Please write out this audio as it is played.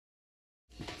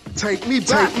Take me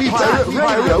back,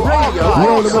 radio.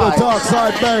 Rolling with a dark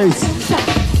side bass.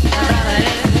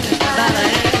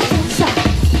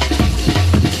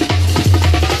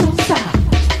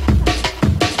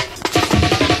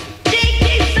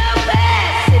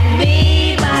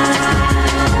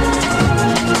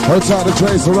 Hold tight to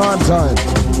trace around time.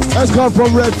 Let's come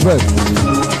from Redford.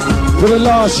 For the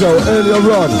last show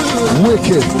earlier on,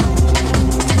 Wicked.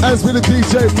 As with the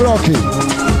DJ Brockie.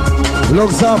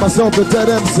 Alongside myself, the Dead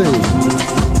MC.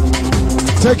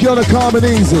 Take you on a calm and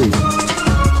easy.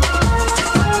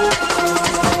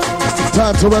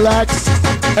 Time to relax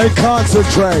and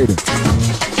concentrate.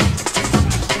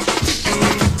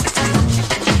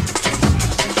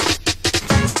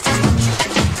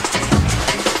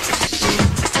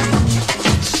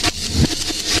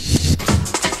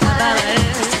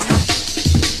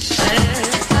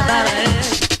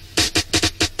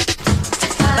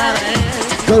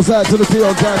 Goes out to the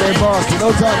Dion down there barking.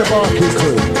 No time to barking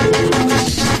crew.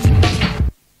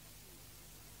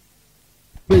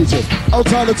 Legion. No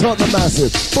time to talk the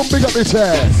massive. Boom, big up your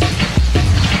chairs.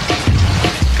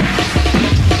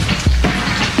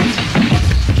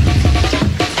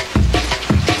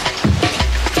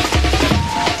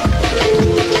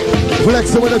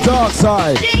 Flexing with the dark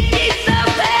side.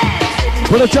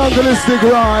 For the jungleistic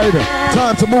ride.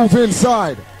 Time to move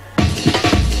inside.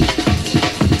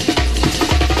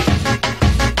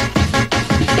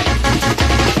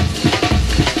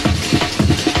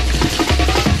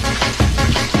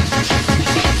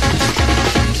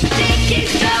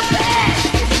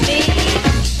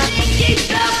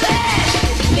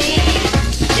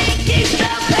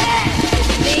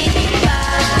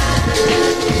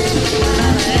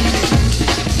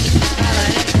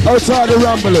 Outside the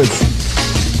Rumblers.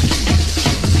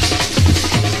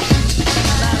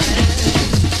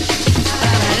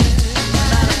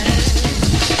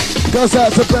 Goes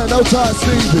out to Ben, outside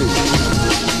Stevie.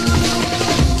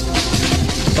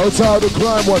 Outside the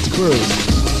Crime Watch crew.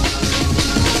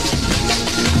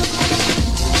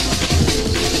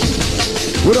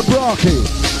 With a Brockie.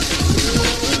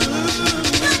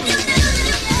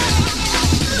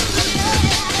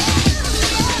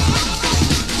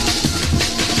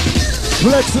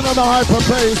 Flexing on the hyper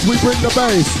bass, we bring the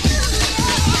bass.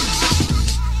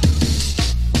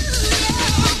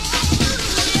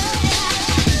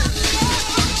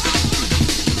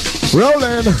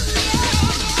 Rolling.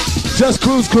 Just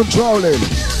cruise controlling.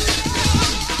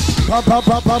 Pump, pump,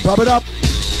 pump, pump, pump it up.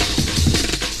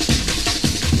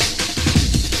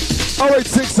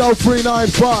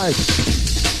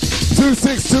 0860395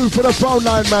 262 for the phone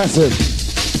line massive.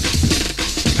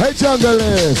 Hey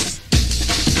junglers.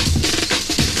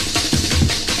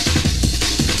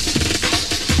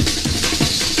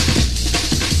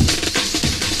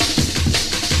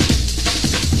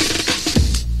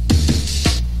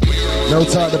 No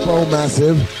time to bowl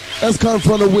massive. Let's come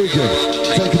from the Wicked.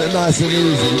 Taking it nice and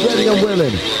easy. Ready and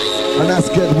willing. And let's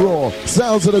get raw.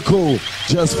 Sounds of the Cool.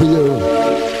 Just for you.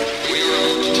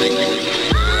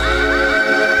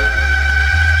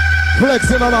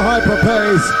 Flexing on a hyper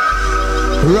pace.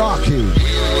 Rocky.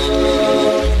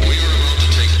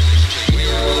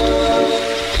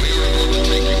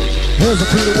 Here's a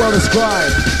few that well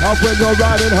described. Up when you're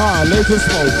riding high, laser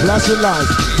smoke, flashing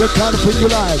lights, the kind of thing you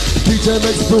like. DJ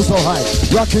makes you feel so high,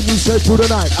 rocking you straight through the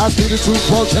night. I see the truth,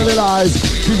 won't tell it lies.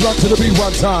 Keep rock to the beat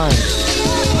one time.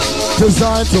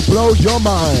 Designed to blow your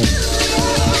mind.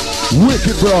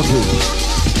 Wicked Brockie.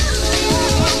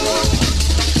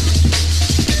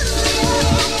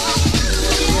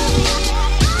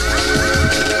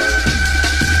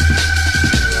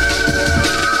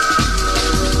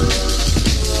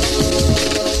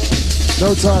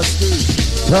 No time,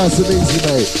 Steve. Nice and easy,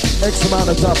 mate. X amount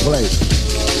of top plate.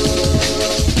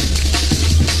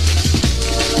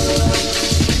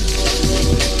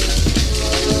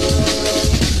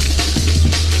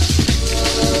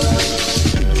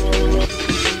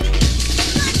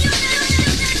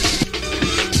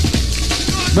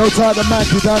 No time to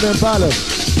Mac, you down in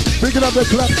balance. Picking up the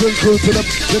Clapton crew to the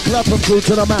Clapton crew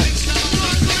to the max.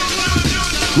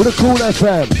 With a Kool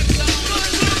FM.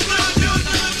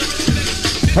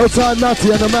 Outside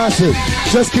Nutty and the Massive,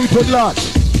 just keep it locked.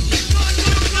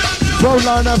 Phone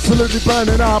line absolutely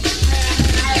burning up.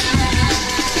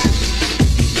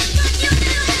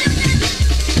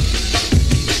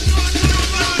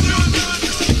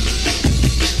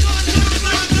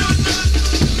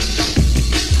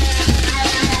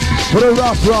 For a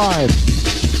rough ride.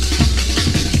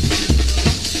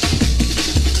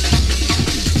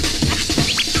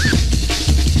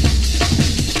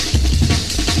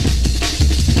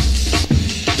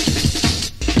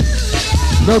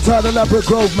 No time to Leopard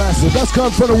Grove Massive. That's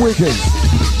come from the weekends.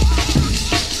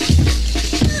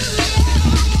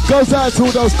 Goes out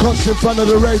to those cocks in front of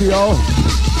the radio.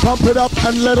 Pump it up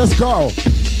and let us go.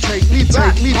 Take me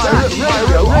back,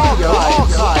 radio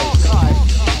archive.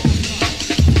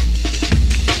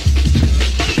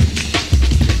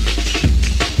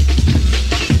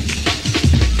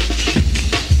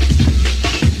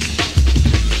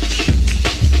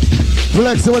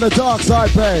 Flexing with a dark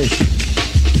side bass.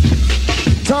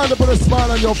 Time to put a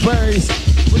smile on your face.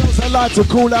 We also like to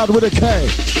cool out with a K.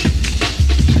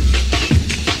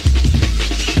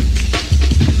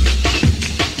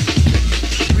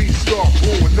 Please start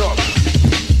blowing up.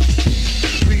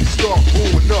 Please start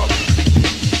blowing up.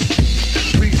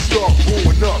 Please start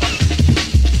blowing up.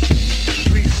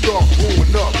 Please start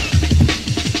blowing up.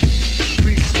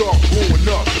 Please start blowing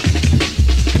up.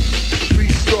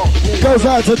 Goes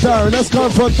out to Darren, let's go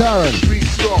for Darren.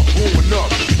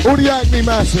 All the Acme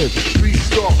Massive.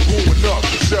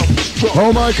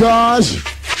 Oh my gosh.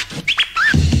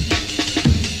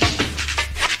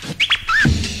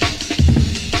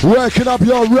 Working up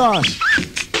your rush.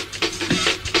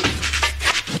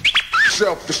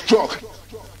 Self-destruct.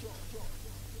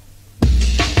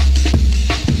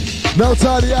 No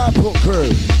time the output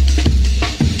crew.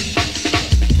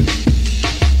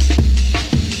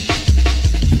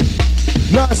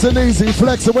 Nice and easy,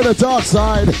 flexing with the dark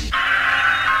side.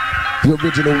 The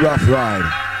original rough ride.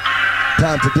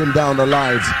 Time to dim down the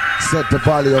lights. Set the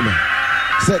volume.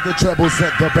 Set the treble,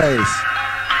 set the bass.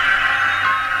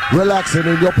 Relaxing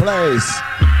in your place.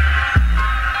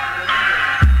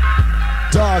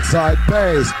 Dark side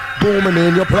bass. Booming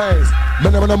in your place.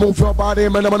 Man, I'm gonna move your body,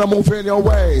 man, I'm gonna move in your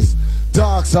ways.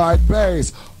 Dark side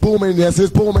bass. Booming, yes,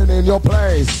 it's booming in your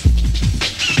place.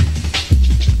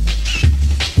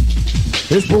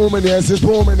 It's booming, yes, it's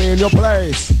booming in your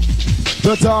place.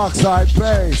 The dark side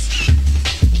bass.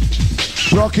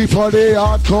 Brockie for the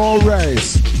hardcore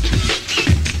race.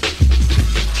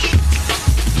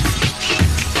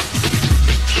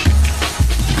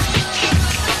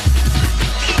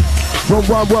 From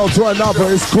one world to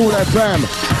another, it's Kool FM.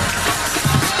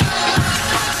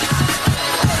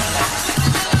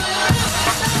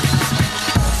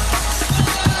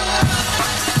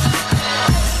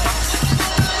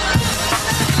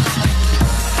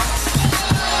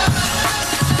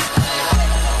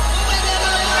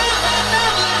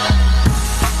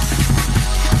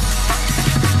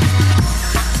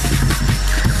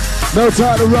 No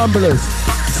time to rumblers.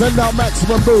 Send out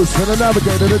maximum boost to the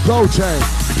navigator, the gold chain.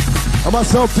 And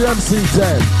myself, the MC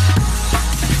Det.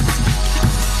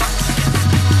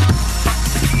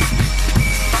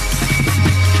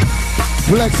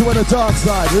 Flexing with the dark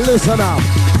side, listen up.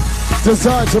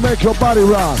 Designed to make your body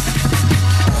rock.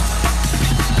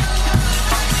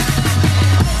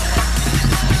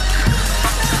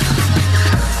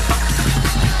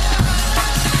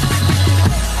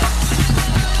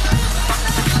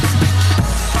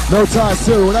 No tie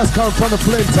Cyril, that's come from the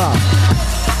Flinter.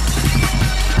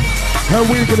 And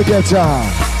we're gonna get ya.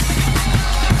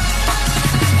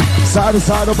 Side to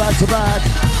side or back to back.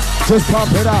 Just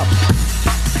pump it up.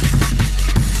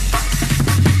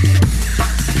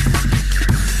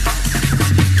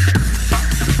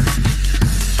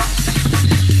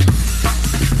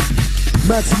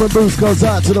 Maximum boost goes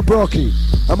out to the Brockie.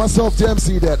 And myself, the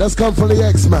MC Det. That's come from the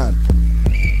X-Man.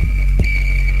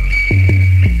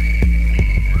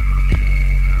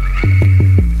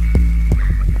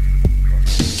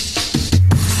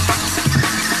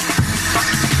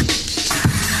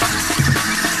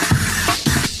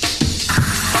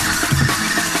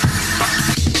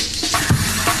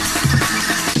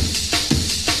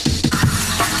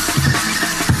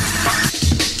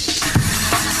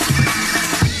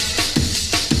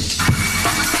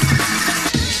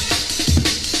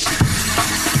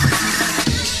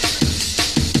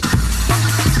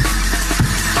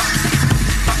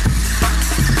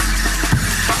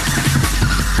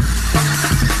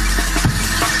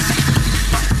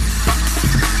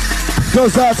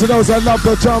 Goes out to those that love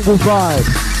the jungle vibe.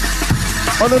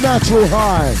 On a natural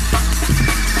high.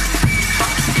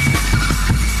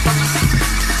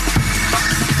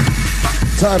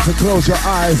 Time to close your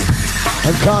eyes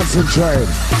and concentrate.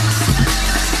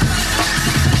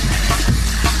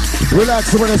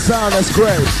 Relax with the sound, that's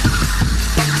great.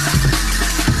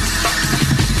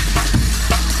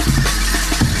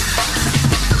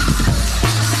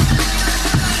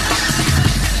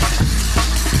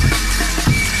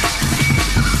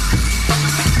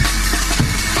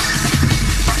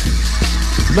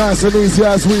 Nice and easy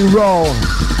as we roll.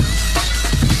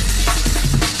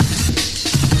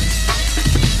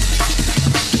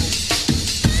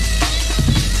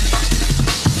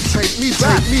 me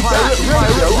back,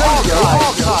 radio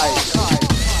archive.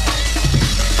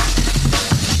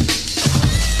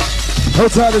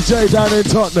 Hold tight to Jay down in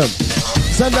Tottenham.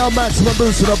 Send down maximum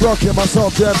boost to the Brockie and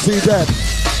myself, DJ MC Det.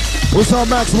 What's our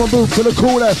maximum boost to the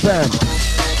Kool FM?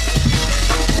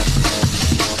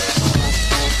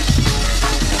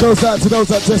 Goes out to those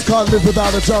that just can't live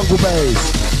without a jungle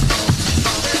bass.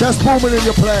 That's booming in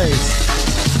your place.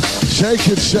 Shake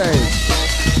it, shake.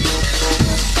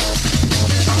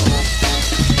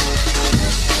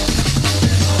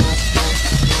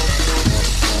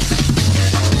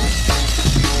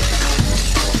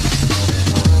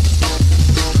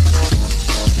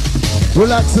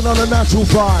 Relaxing on a natural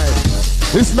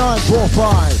vibe. It's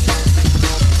 945.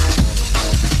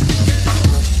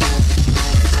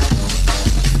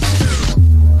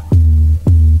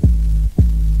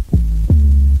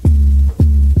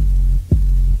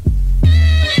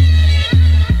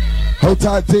 Hold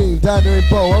tight, Dean, down there in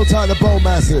Bow. Hold tight, the Bow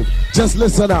Massive. Just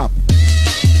listen up.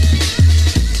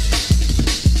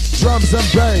 Drums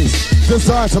and bass,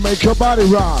 designed to make your body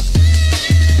rock.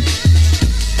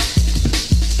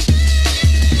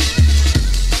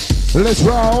 Let's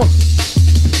roll.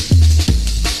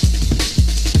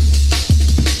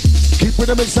 Keep with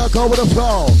the mix, I'll go with the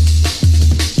flow.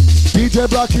 DJ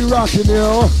Brockie rocking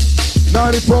you.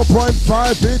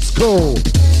 94.5, it's cool.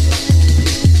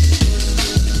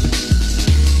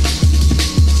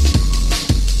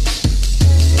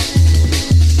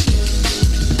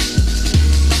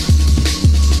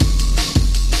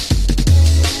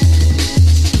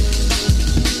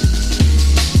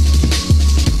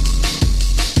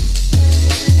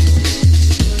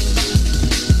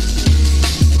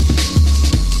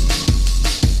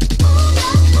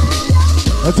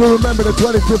 I do remember the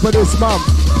 25th of this month.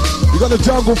 You got the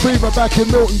Jungle Fever back in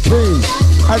Milton Keynes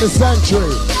at the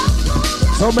Sanctuary.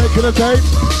 So making a date,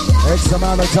 X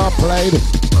amount of time played.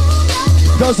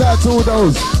 Does that to all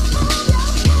those.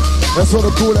 That's what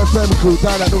the Kool FM crew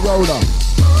down at the roller.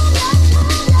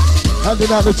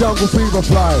 Handing out the Jungle Fever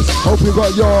flyers. Hope you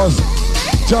got yours.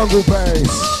 Jungle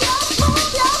Bass.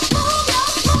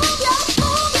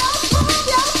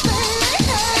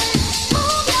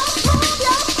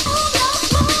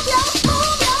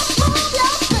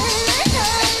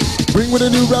 Bring with a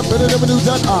new rap and never knew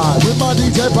that I. With my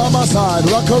DJ by my side.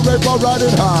 Rock a rave while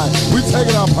riding high. We take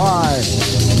it up high.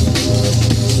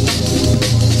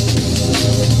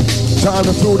 Time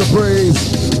to feel the breeze.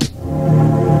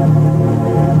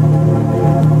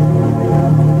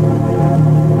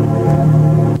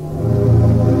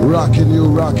 Rocking you,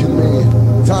 rocking me.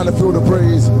 Time to feel the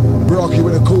breeze. Brockie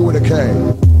with a cool with a K.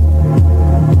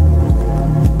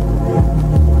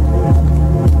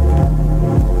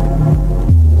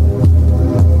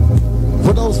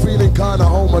 For those feeling kinda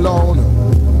home alone,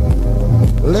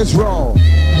 let's roll.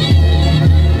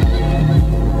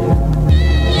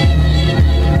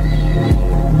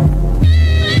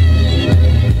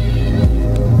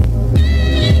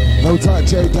 No time,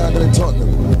 Jay down there in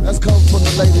Tottenham. Let's come from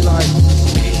the lady line.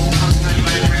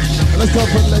 Let's go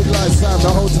from the lady line sound, the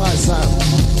whole time sound.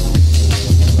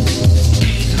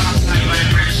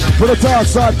 For the dark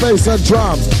side bass and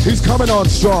drums, he's coming on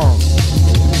strong.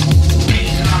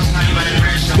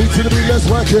 Need to be, let's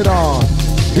work it on.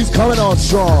 He's coming on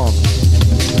strong.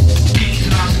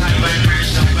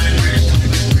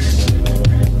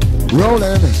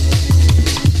 Rolling.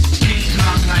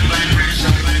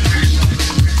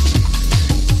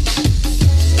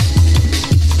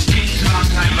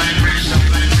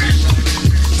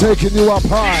 Taking you up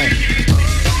high.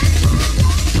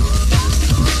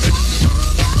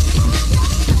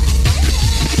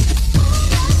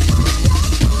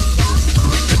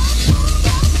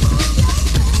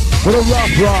 For the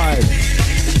rough ride.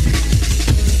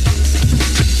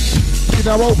 You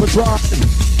know, overdrive.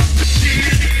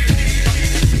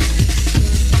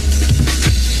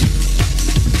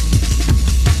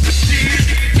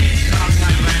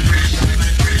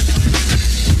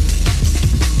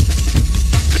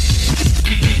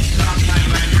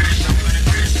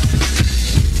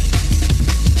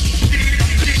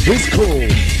 It's cool.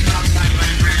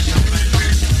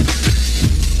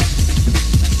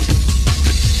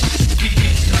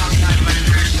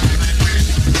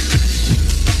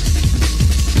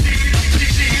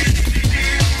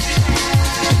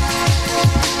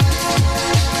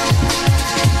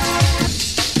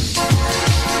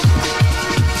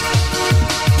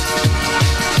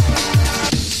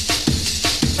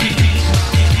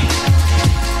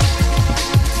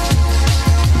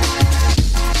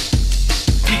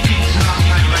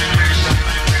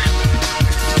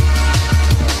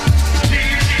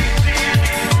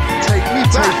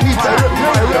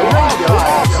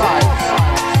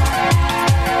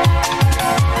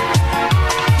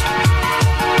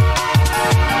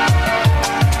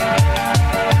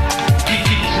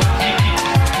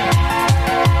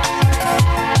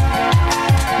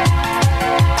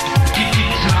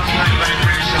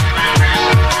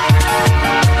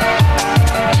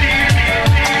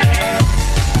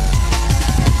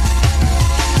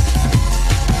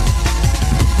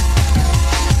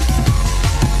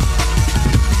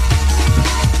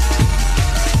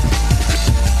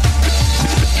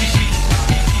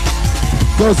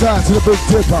 Goes out to the Big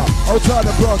Dipper. Outside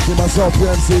the Brockie, myself, the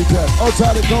MC Det.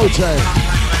 Outside the Gold Chain.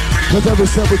 Cause every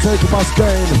step we take must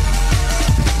gain.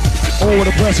 All with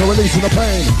the pressure, releasing the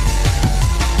pain.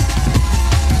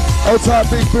 Outside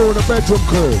Big Bill in the bedroom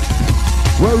crew.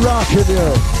 We're rocking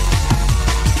you.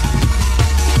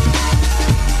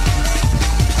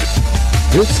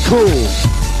 It's cool.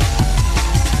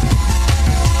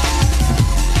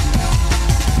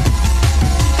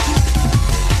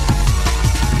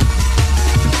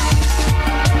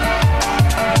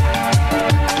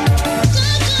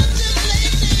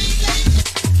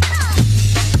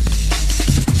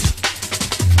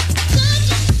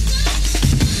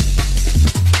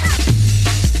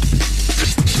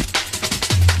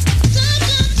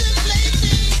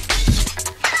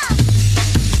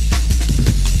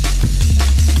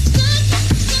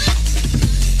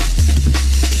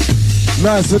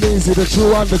 Nice and easy, the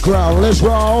true underground. Let's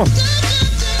roll.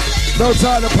 No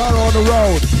time to power on the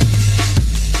road.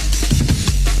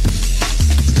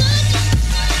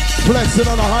 Flexing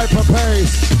on a hyper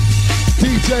pace.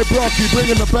 DJ Brockie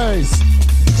bringing the bass.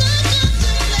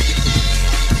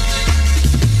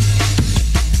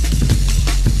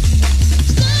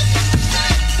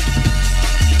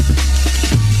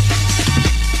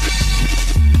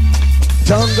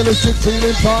 Jungle is sick,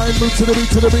 feeling fine. Move to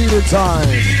the beat in time.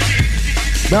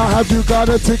 Now have you got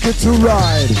a ticket to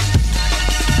ride?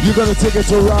 You got a ticket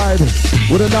to ride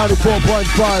with a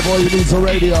 94.5, all you need is a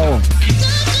radio.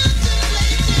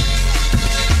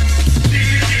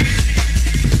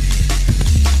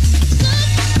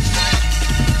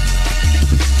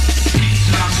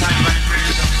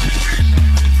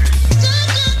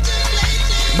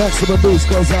 Maximum boost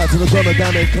goes out to the drummer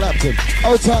down in Clapton.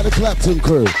 Outside the Clapton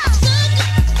crew.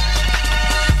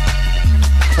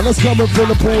 And let's come up from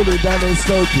the pool down in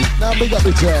Stokey. Now big up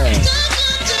the jazz.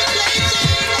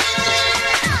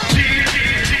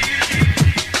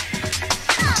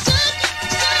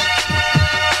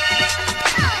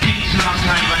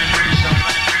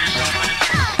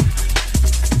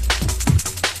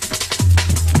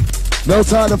 No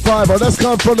time to five, but let's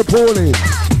come from the pool.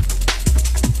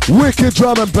 Wicked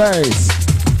drum and bass.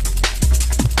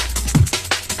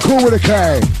 Cool with a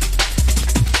K.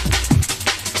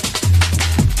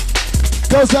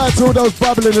 Goes out to all those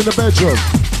bubbling in the bedroom.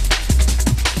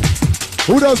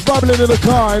 Who does bubbling in the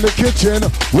car, in the kitchen,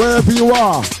 wherever you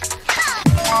are.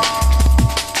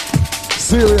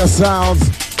 Serious sounds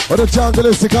of the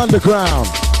jungleistic underground.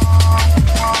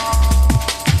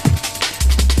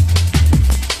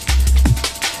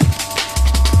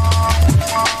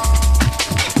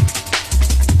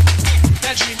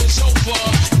 That dream is over.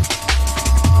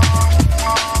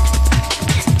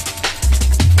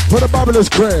 For the bubblers,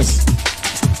 Chris.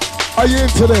 Are you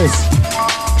into this?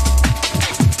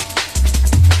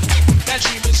 That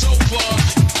dream is over.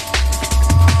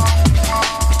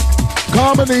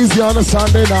 Calm and easy on a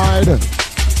Sunday night.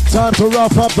 Time to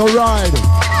rough up the ride.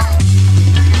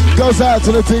 Goes out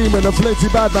to the demon, the flinty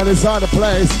bad man inside the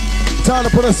place. Time to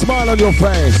put a smile on your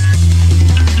face.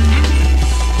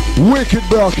 Wicked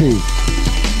Brockie.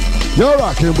 You're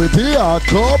rocking with the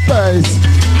hardcore bass.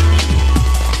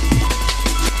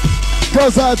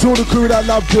 Goes out to all the crew that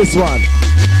love this one.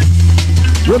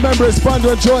 Remember, it's fun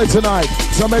to enjoy tonight,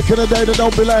 so make it a day that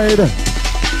don't be late.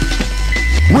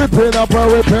 Whipping up,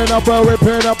 whipping up,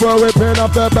 whipping up, whipping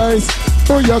up the bass.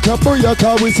 Booyaka,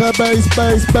 booyaka, we say bass,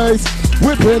 bass, bass.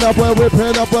 Whipping up,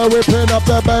 whipping up, whipping up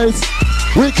the bass.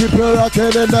 We keep it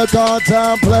rocking in the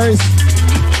downtown place.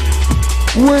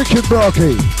 Wicked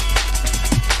Brockie.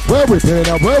 We're whipping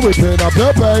up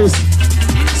the bass.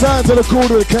 Sounds of the cool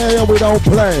to the K and we don't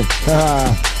play.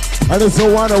 And it's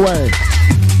a one away.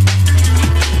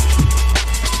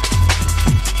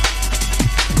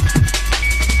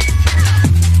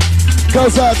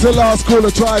 Goes out to last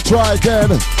cooler, try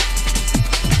again.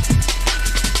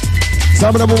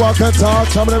 Some of them walk and talk,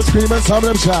 some of them scream and some of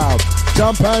them shout.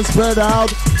 Jump and spread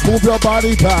out, move your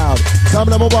body proud. Some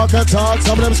of them walk and talk,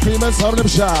 some of them scream and some of them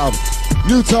shout.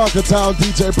 New Talker Town,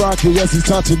 DJ Brockie, yes he's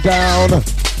touching down.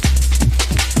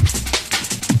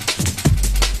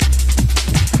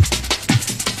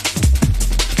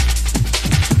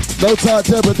 No time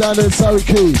Deborah down in Surrey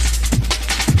Keys.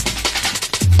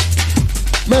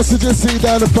 Messages see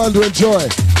down the front to enjoy.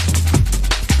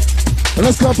 And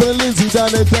let's come for the Lindsay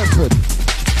down in Deptford.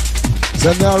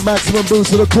 Send now maximum boost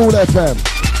to the Kool FM.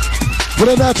 For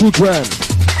the natural trend.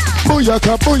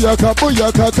 Booyaka, booyaka,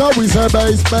 booyaka, we say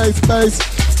bass, bass, bass.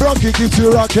 Brockie keeps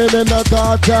you rocking in the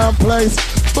goddamn place.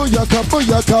 Booyaka,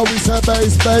 booyaka, we say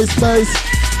bass, bass, bass.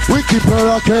 We keep her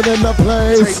rocking in the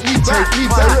place.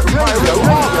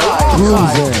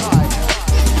 Cruising.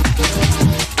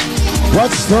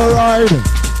 What's the ride?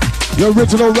 The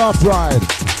original rough ride.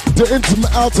 The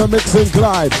intimate outer mix and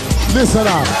glide. Listen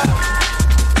up.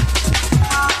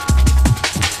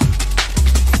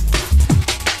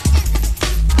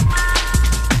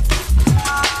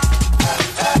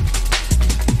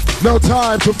 No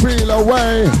time to feel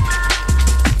away.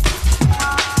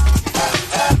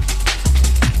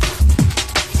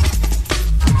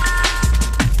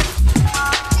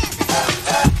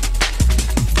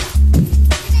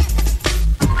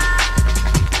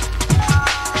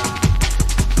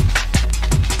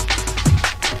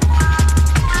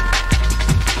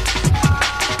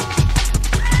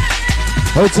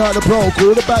 Hold tight the Pro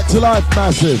Cool, the Back to Life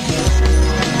massive.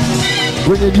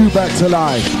 Bringing you back to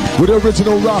life with the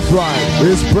original rough ride.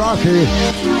 It's Brockie,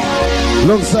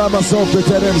 alongside myself, the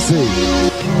Dead MC.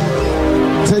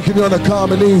 Taking you on a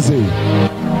calm and easy.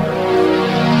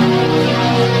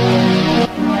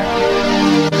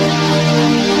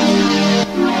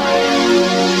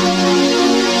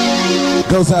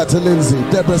 Goes out to Lindsay.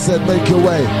 Deborah said, make your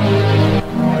way.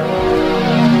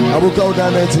 I will go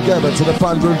down there together to the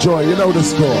thunder and joy. You know the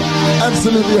score.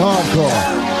 Absolutely hardcore.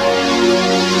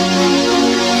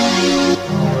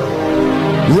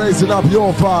 Raising up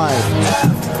your vibe.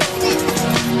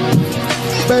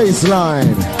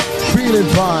 Baseline. Feeling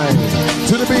fine.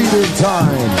 To the beating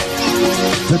time.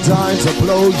 The time to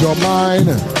blow your mind.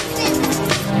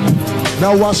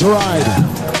 Now watch your ride.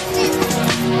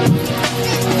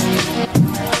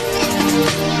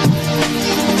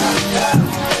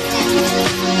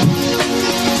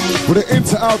 With the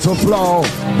inter-outer flow,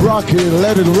 Brockie,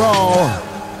 let it roll.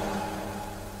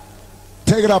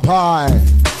 Take it up high.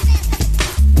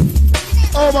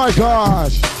 Oh my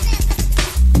gosh.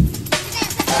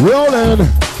 Rolling.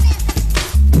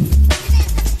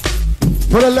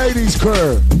 For the ladies'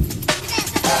 crew.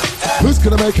 Who's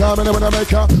gonna make her, make her, make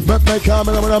her, make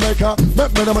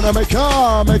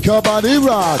her, make her body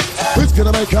rock? Who's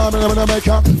gonna make her, make her, make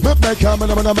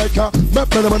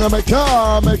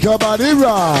her, make her body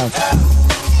rock?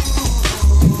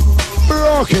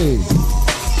 Brockie.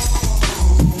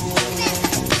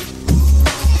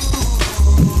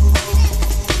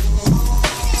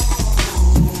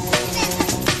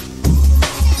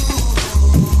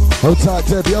 Hold tight,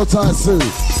 Debbie, hold tight, Sue.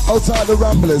 Hold tight, the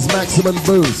Ramblers, maximum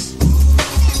boost.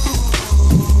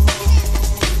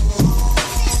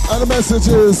 And the message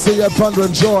is, see you thunder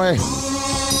and joy.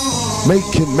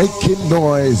 Making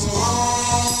noise.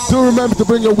 Do remember to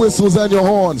bring your whistles and your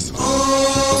horns.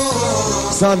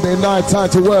 Sunday night, time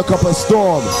to work up a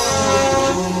storm.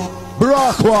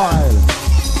 Brockwile.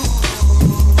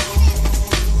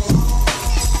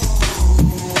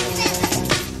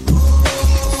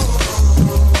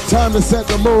 Time to set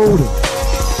the mood.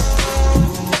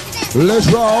 Let's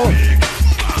roll.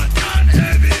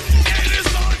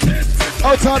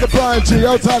 Outside the Brian G,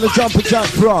 outside the Jumper Jack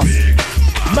Frost.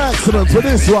 Maximum for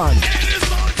this one.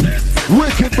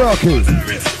 Wicked Brockie.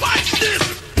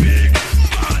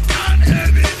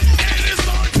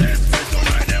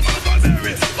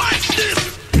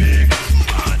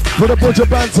 For the Butcher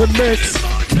Banter mix.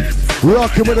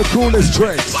 Rocking with the coolest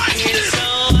tricks.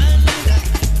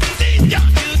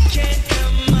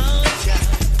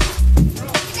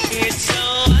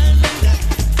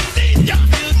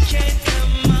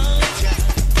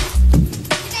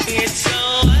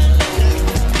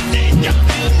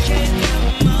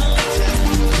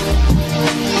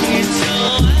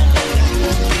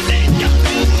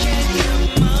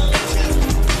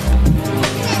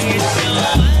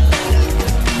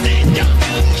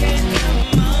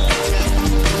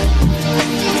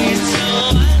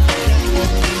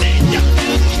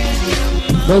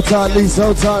 Hold tight Lisa,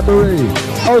 hold tight Marie,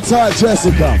 hold tight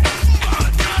Jessica.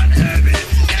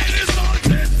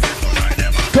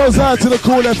 Goes out to the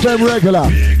Kool FM regular.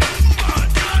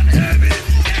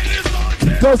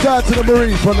 Goes out to the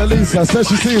Marie from the Lisa, says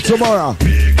she'll see you tomorrow.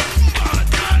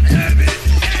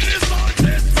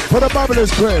 For the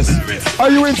Bubblers, Chris, are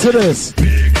you into this?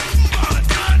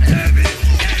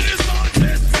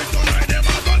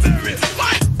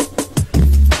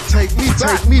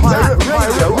 Take me back,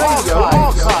 radio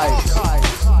archive.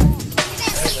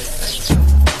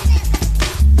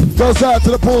 Goes out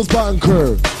to the Pulls Button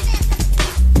crew.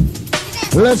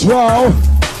 Let's roll.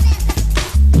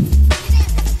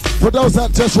 For those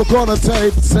that just record on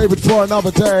tape, save it for another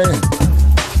day.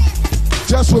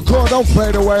 Just record, don't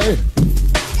fade away.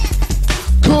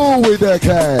 Cool with the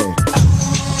K.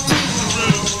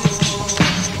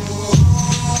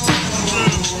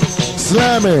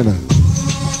 Slammin'.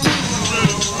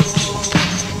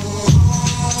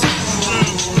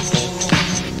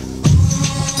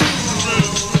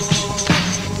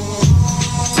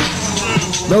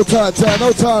 No time,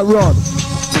 no time, run.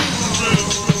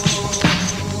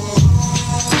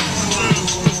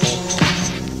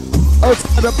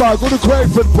 Outside the bar, go to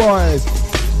Crayford boys.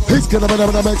 He's gonna make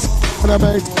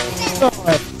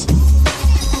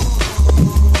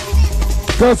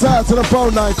goes out to the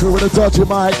phone line crew with a dodgy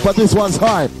mic, but this one's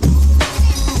high.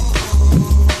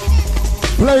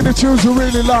 Play the tunes you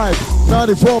really like.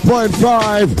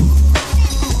 94.5.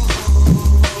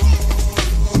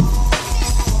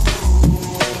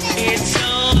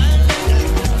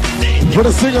 For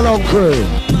the sing-along crew.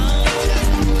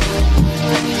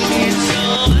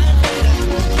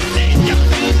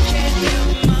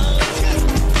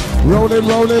 Rolling,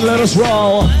 rolling, let us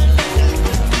roll.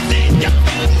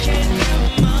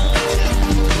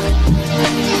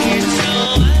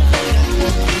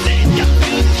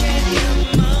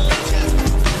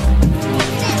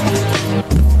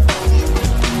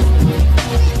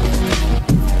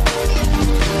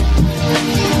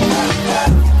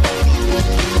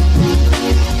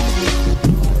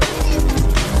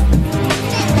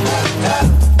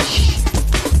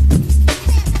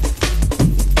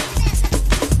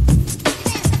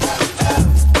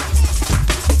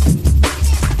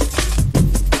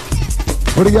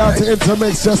 Putting out to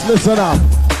intermix, just listen up.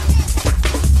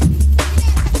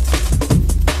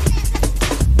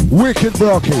 Wicked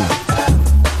Brockie.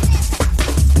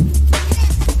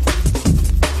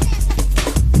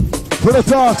 For the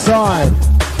dark side.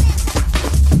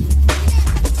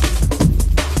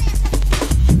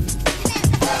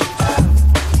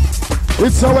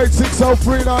 It's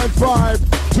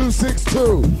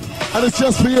 0860-395-262. And it's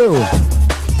just for you.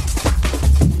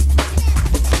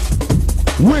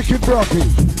 Wicked Brockie,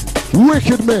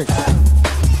 wicked mix.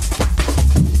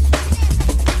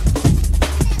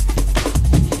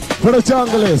 For the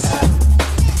junglers.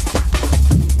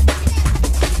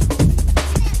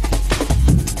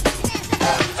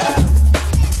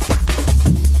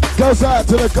 Goes out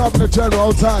to the Governor General,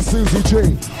 old time Susie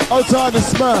G, old time the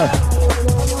Smurf.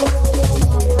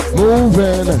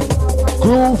 Moving,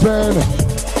 grooving,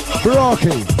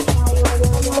 Brockie.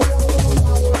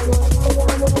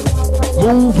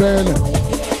 Moving,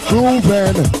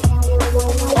 grooving.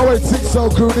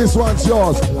 0860 crew, this one's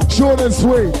yours. Short and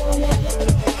sweet.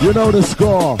 You know the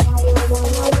score.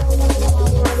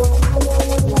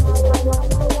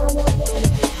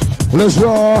 Let's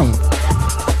roll.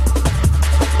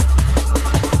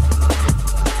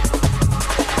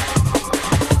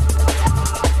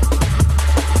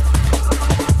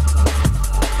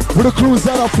 For the crews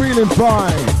that are feeling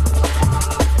fine.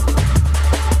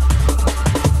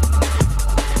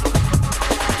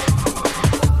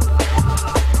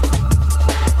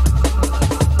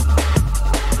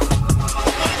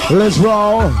 Let's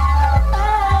roll.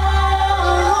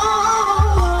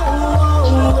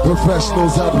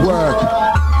 Professionals at work.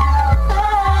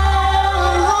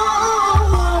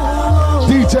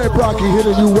 DJ Brockie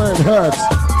hitting you where it hurts.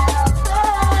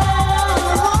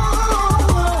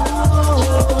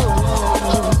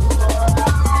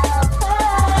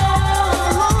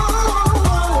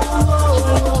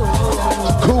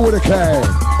 Cool with a K.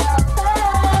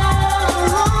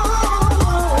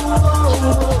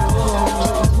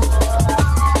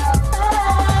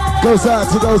 Goes out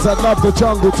to those that love the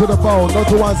jungle to the bone, not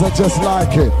the ones that just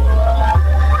like it.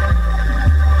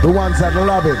 The ones that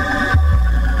love it.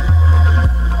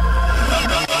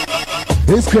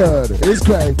 It's good, it's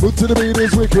great, move to the beat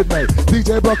is wicked, mate.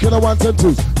 DJ Brockie on the ones and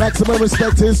twos, maximum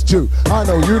respect is due. I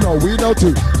know, you know, we know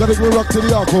too. Gotta go rock to the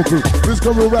hardcore crew. This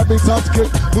come with rap beats out to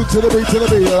kick, move to the beat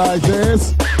like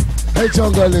this. Hey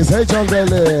junglers, hey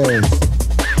junglers.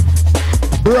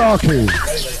 Brockie.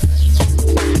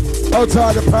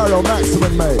 Outside the Paro,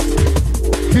 maximum, mate.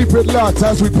 Keep it locked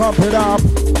as we pump it up.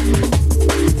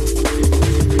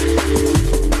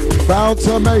 Bound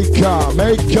to make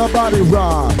your body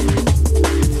rock.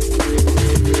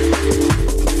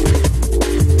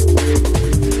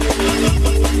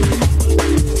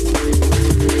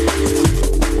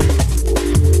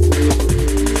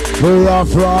 The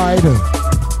rough ride.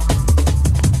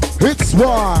 It's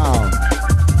wild.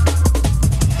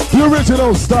 The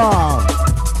original style.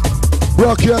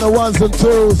 Brockie on the ones and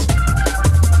twos.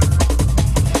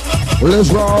 Let's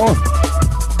roll.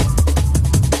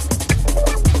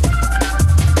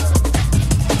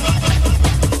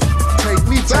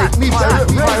 Take me back,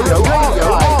 radio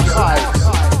archives.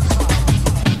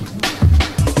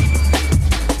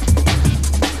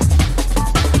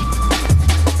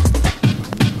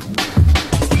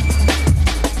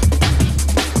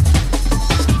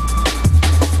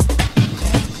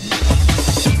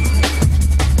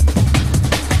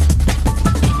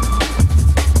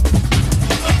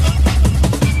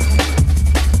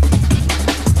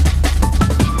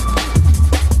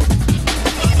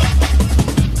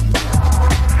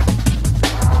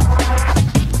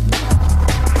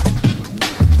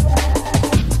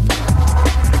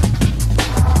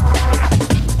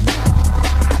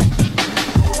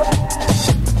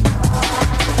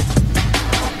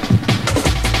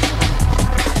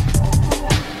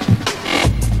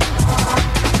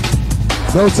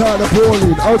 No time to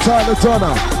Pauline, no time to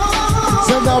Donna.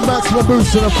 Send out maximum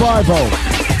boost to the 5-0.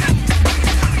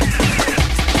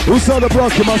 Who saw the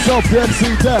Brockie? Myself, the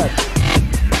MC Det.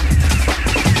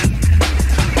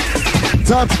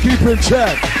 Time to keep in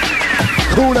check.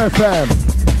 Kool FM.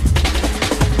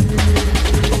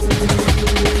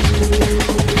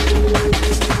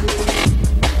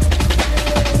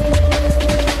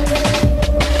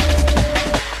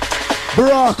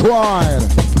 Brock wine.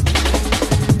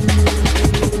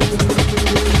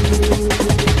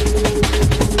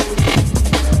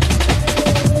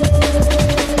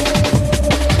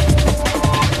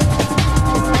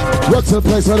 Rock to the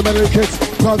place where the melody kicks.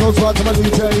 Crowd goes right to my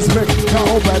DJ's pick. Can't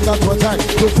hold back, not to attack.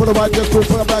 Go for the right, just go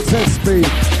for the back, set speed.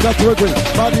 Got to agree,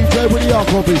 my DJ with the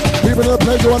alcohol beat. People in the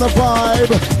place who want to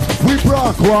vibe. We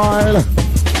Brock wine.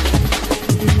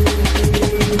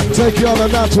 Take you on a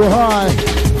natural high.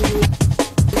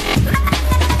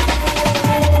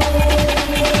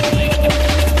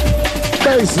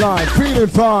 Baseline, feeling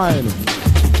fine.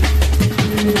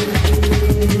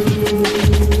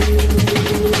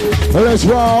 Let's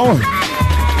roll.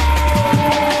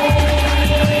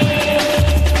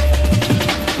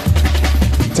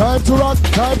 Time to rock,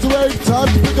 time to rave, time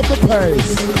to pick up the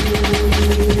pace.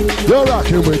 You're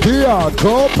rocking with the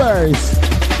hardcore bass.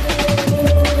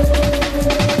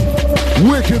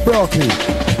 Wicked Brockie.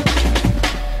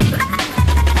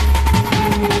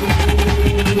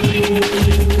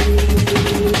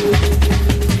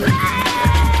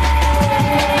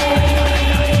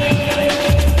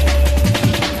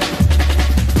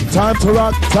 Time to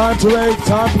rock, time to rave,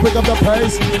 time to pick up the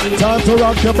pace. Time to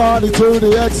rock your body to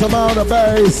the X amount of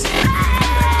bass.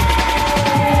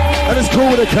 And it's cool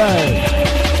with a K.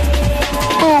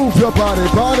 Move your body,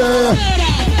 body.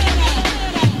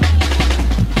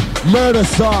 Murder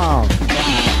style.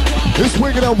 It's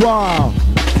wicked and wild.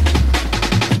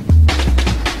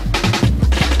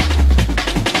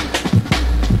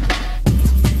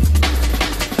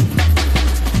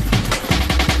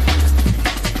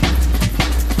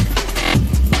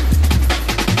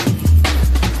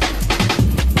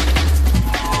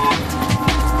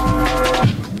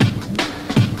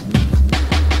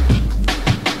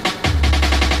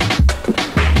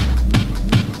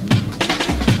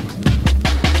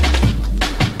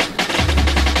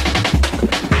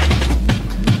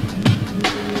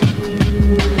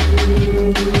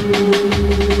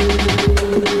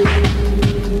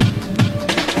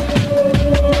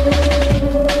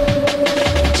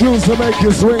 To make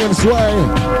you swing and sway.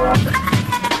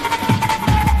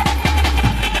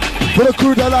 For the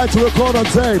crew that like to record on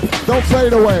tape, don't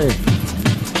fade away.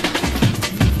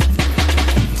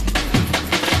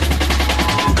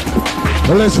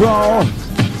 Let's roll.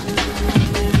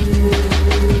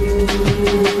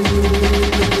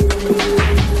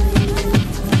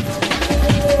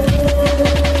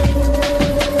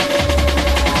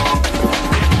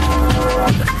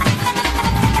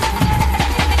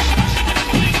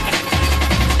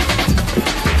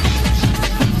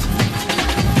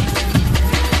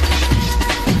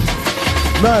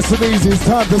 Nice and easy, it's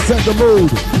time to set the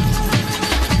mood.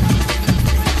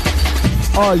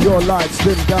 Are your lights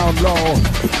dimmed down low?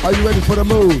 Are you ready for the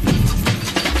mood?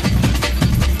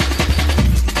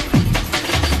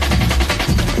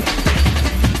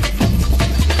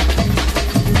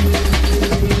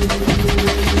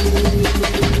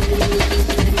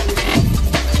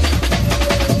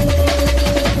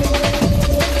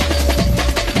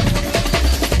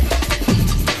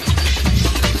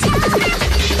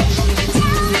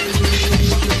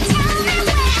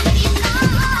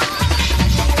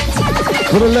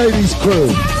 For the ladies crew,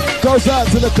 goes out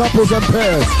to the couples and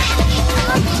pairs.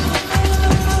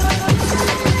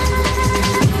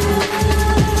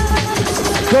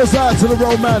 Goes out to the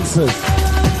romancers,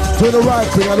 doing the right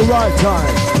thing at the right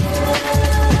time.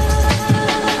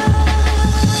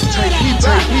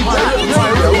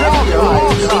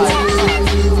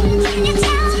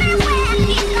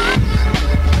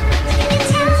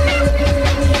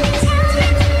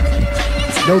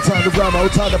 No time to grab, no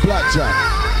time to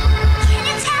blackjack.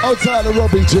 Outside of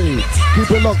Robbie G, keep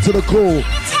it locked to the cool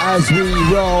as we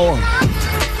roll.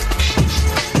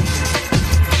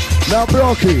 Now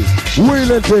Brockie,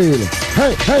 wheel and deal.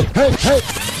 Hey, hey, hey, hey.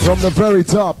 From the very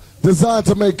top, designed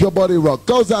to make your body rock.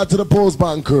 Goes out to the pause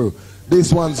button crew.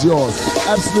 This one's yours.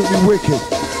 Absolutely wicked.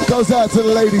 Goes out to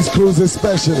the ladies crews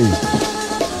especially.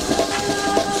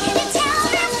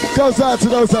 Goes out to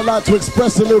those that like to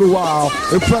express a little while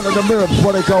in front of the mirror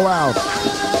before they go out.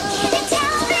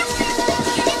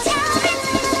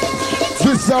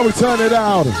 This is how we turn it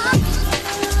out.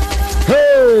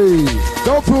 Hey,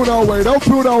 don't fool no way, don't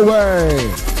fool no way.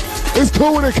 It's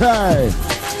Kool with a K.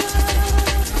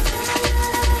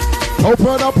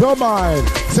 Open up your mind.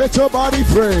 Set your body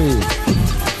free.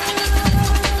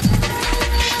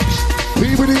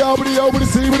 B with the O with the O with the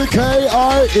C with the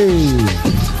K-I-E.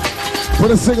 For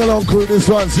the sing-along crew, this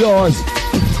one's yours.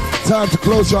 Time to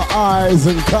close your eyes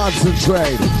and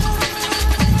concentrate.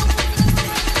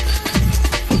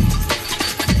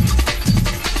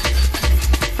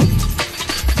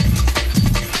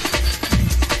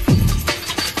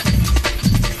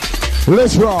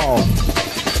 Let's roll.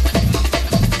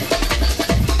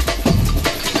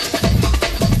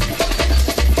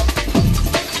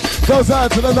 Goes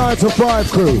out to the 9 to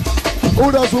 5 crew.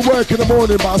 All those who work in the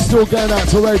morning but are still going out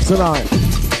to rave tonight.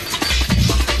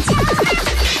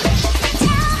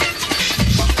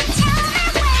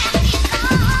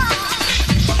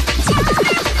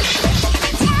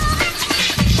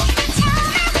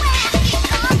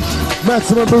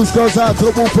 Maximum boost goes out to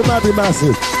the Wolf Abbey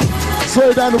Massive.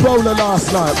 Straight down the roller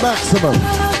last night, maximum.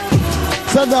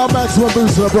 Send out maximum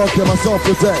boost to the Brockie, myself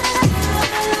the deck.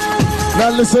 Now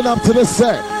listen up to the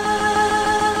set.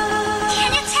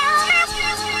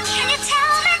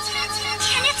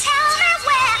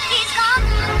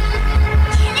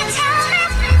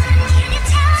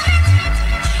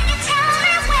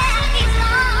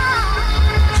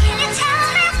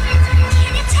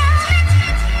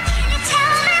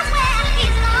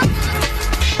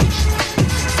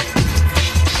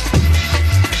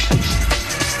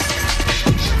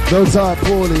 No time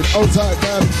Pauline, old time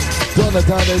Dan, Donna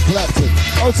down in Clapton,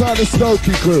 old time the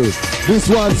Snokey crew, this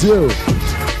one's you.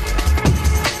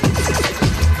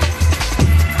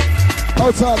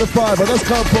 Old time the Fiver, let's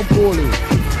come from Pauline.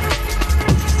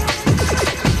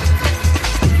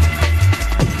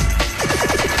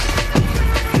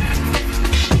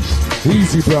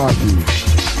 Easy Brockie,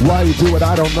 why you do it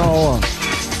I don't know.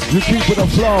 You keep it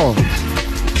afloat,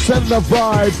 send the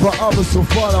vibe for others to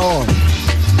follow.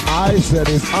 I said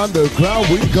it's underground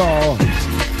we go.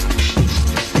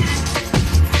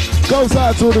 Goes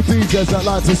out to all the DJs that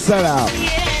like to sell out.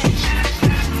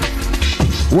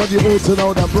 Want you all to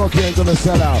know that Brockie ain't gonna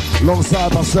sell out.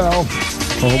 Alongside myself.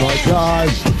 Oh my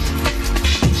gosh.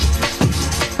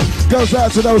 Goes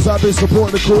out to those that have been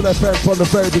supporting the Kool FM from the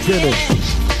very beginning.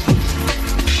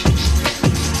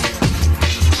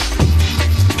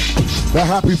 The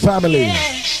happy family.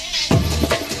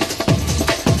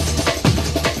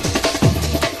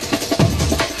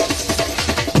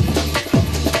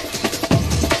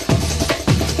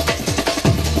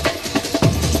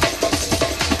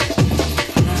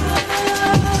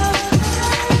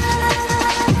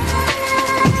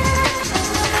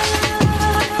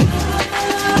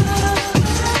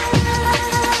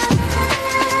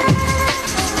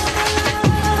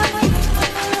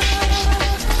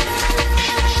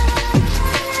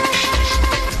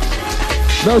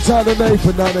 No time to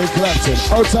Nathan, no name Clapton.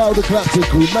 Oh, time the Clapton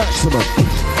crew, maximum.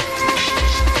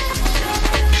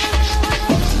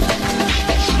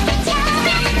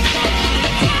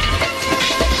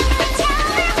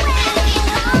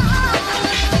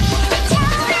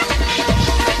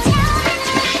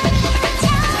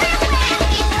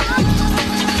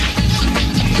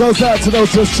 Goes out to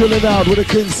those just chilling out with a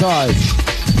king size,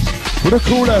 with a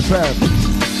Kool FM.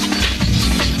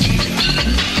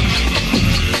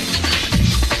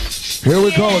 Here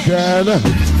we go again.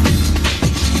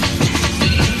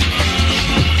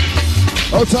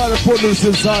 Oh, time to put loose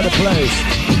inside the place.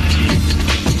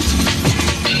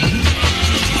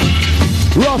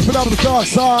 Roughing up the dark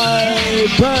side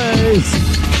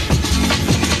bass.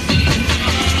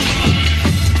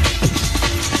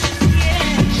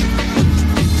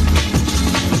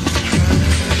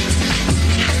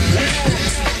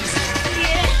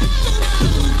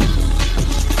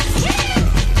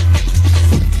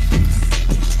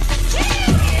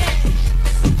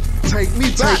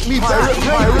 Take me back,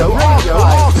 radio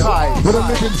archive. For the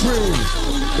living dream,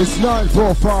 it's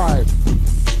 945.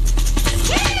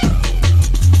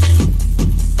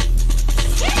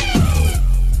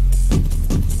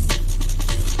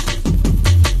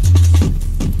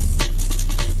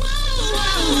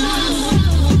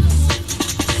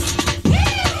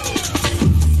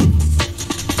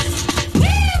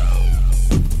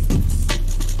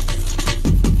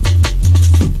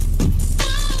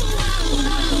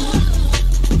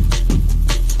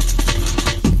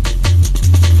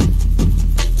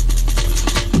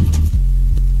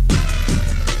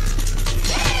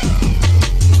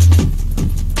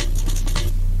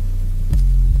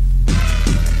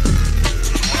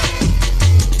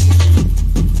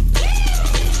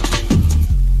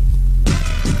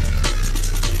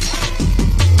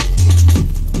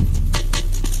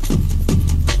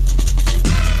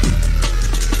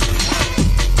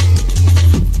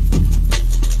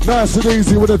 Nice and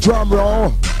easy with a drum roll.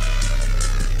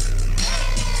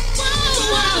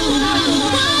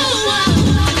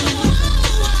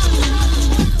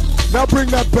 Now bring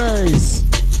that bass.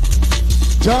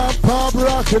 Jump up,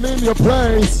 rocking in your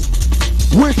place.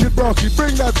 Wicked Brockie,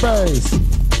 bring that bass.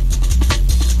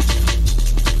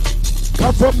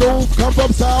 Come from north, come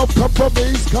from south, come from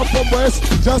east, come from west.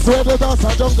 Just where the dance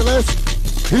are jungle is.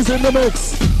 He's in the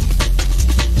mix.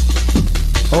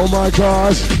 Oh my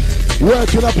gosh.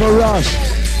 Working up a rush.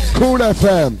 Kool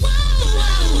FM.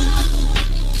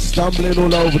 Stumbling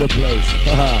all over the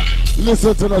place.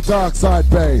 Listen to the dark side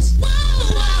bass.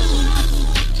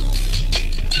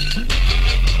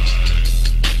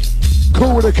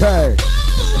 Kool with a K.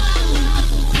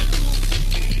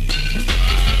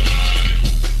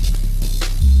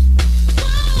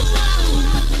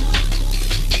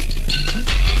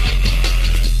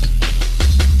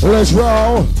 Let's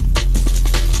roll.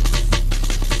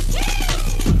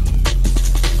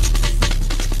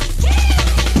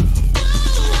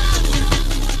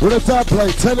 With a top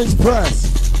plate, 10-inch press.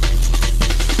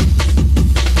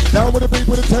 Down with the beat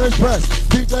with a 10-inch press.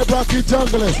 DJ Brockie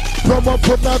junglist. From one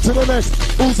foot now to the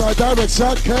next. Bullseye direct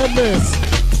shot, can't miss.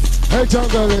 Hey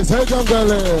junglist, hey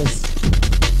junglist.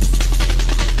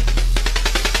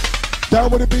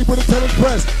 Down with the beat with a 10-inch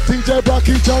press. DJ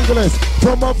Brockie junglist.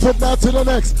 From one foot now to the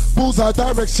next. Bullseye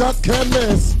direct shot, can't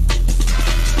miss.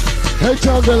 Hey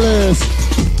junglist.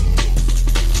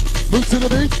 Move to the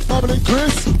beat, Marvin and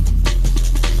Chris.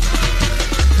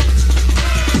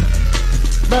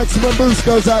 Maximum boost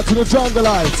goes out to the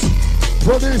Jungleites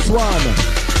for this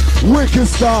one. Wicked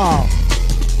style.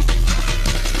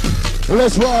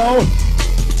 Let's roll.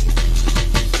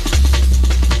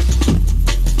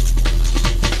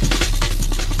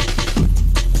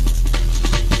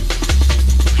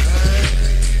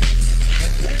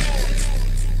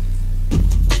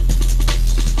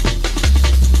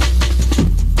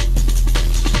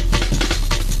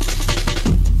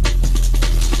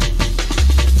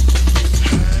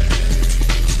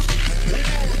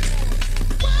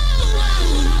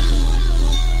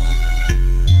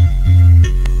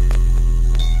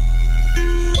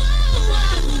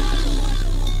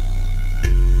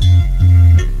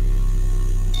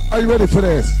 Are you ready for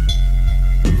this?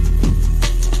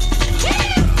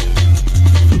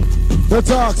 The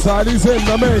dark side is in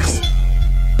the mix.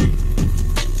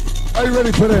 Are you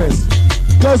ready for this?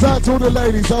 Goes out to all the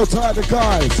ladies, hold tight the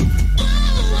guys.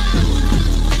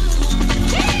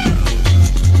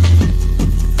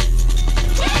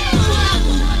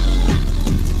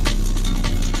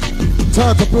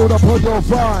 Time to build up on your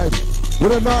vibe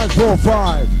with a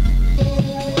 945.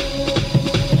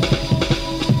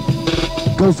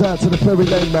 Goes out to the Ferry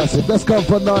Lane massive. Let's come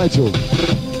for Nigel.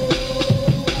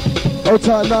 Hold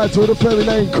tight Nigel, the Ferry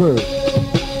Lane crew.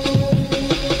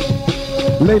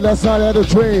 Late last night I had a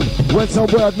dream. Went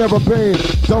somewhere I'd never been.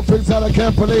 Done things that I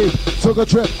can't believe. Took a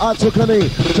trip, I took a knee.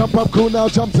 Jump up cool now,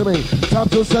 jump to me. Time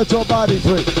to set your body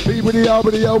free. B with the O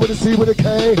with the O with the C with the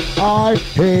K. I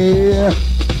hear.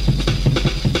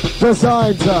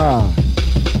 Designed to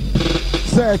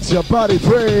set your body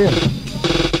free.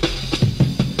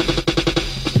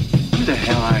 Who the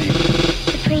hell are you?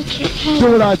 The preacher came.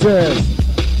 Do it like this.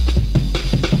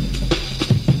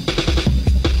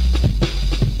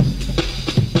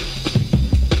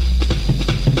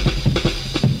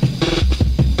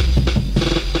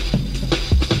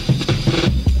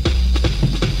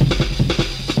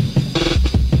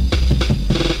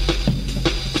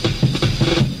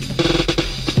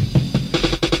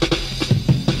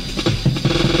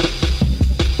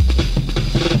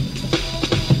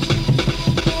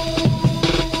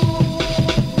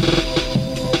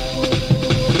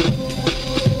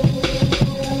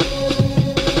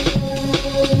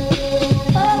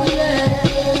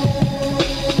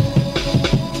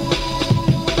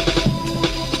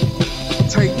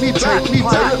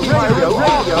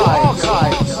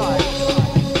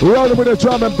 Rolling with the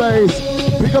drum and bass.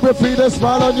 Pick up your feet and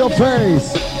smile on your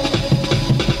face.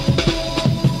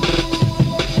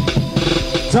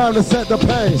 Time to set the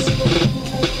pace.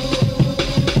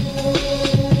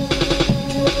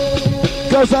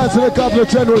 Goes out to the Governor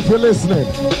General if you're listening.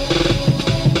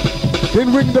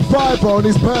 Then ring the 5 on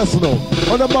his personal.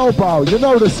 On the mobile, you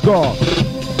know the score.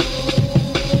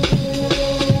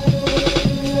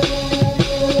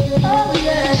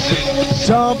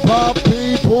 Jump up,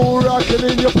 people rocking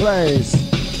in your place.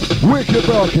 Wicked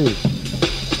Brockie.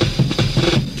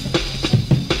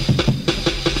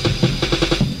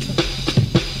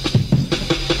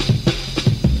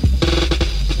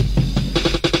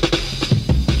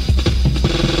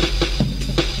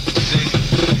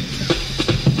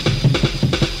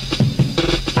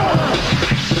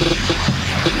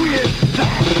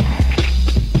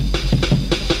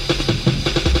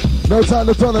 No time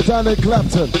to turn it down in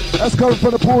Clapton. That's coming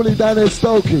from the Poolie down in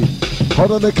Stokey.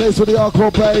 Hold on the case with the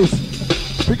hardcore bass.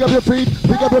 Pick up your feet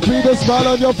and smile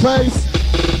on your face.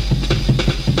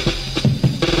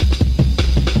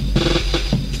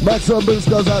 Maximum boost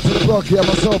goes out to the Brockie and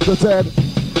myself the 10.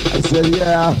 I said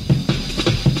yeah.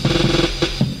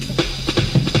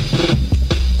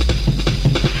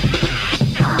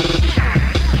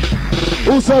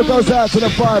 Also goes out to the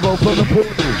 5-0 from the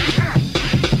Poolie.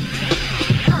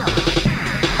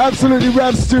 Absolutely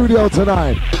Ram Studio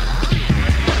tonight.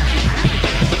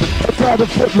 Outside the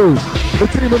Footloose, the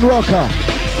Demon Rocker,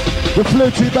 the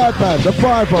Flinty Batman, the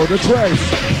 5-0, the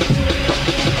Trace.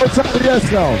 Outside the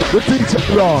SL, the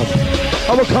DJ Ron.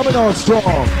 And we're coming on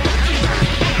strong.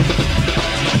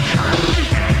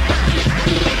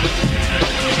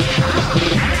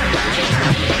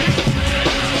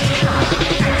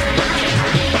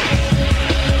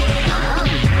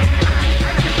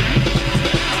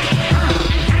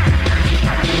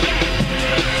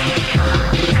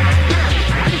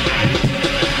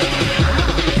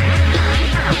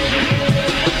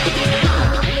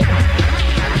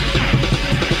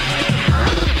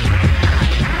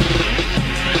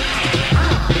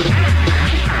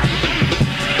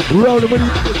 Rolling with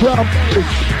the ground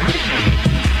bass.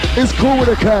 It's cool with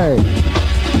a K.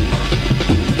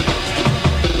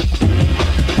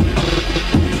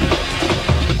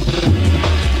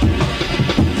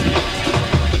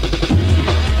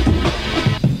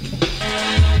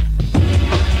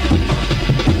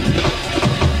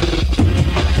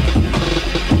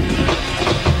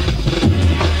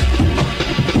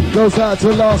 Goes out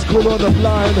to last call on the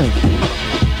blind.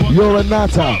 You're a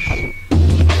natter.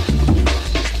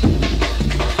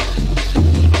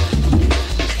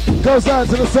 Goes out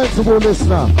to the sensible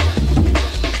listener.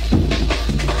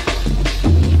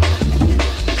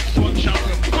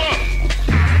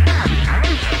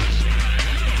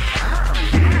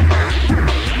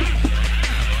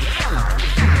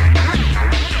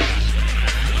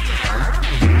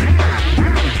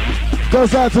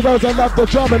 Goes out to those that love the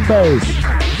drum and bass.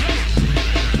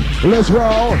 Let's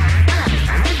roll.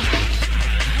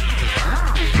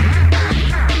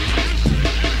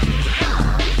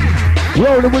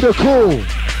 Rolling with a Kool.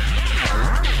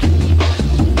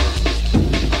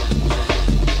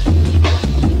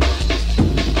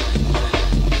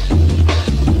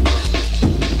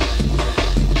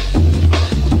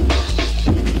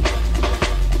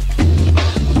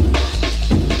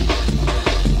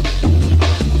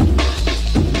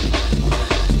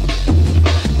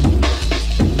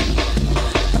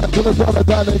 To the brother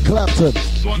down in Clapton.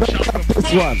 Let's have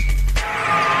this one.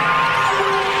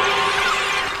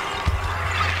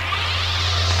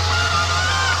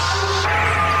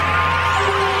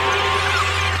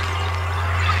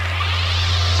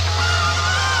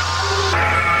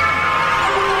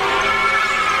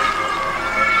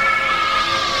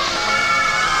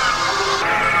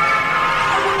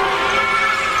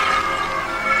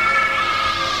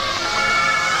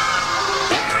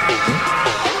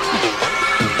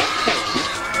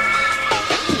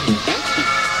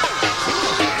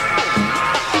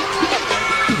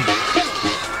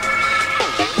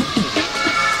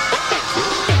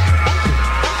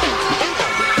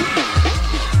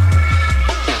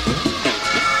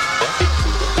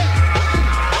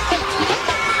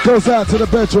 Goes out to the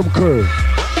bedroom crew.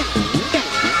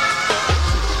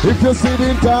 If you're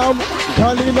sitting down,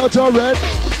 kindly nod your head.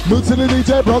 Move to the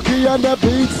DJ Brockie and the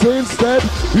beats instead.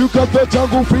 You got the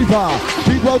jungle fever,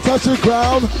 feet won't touch the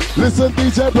ground. Listen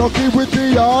DJ Brockie with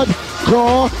the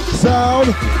hardcore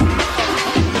sound.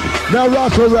 Now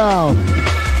rock around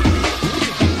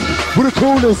with the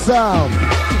coolest sound.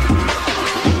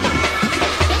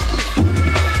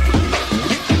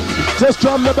 Just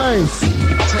drum the bass.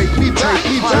 Take me back,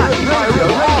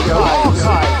 radio archives.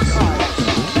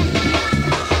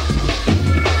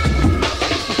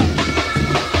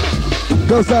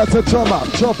 Goes out to Chop Up.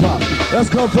 Let's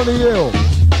come from the hill.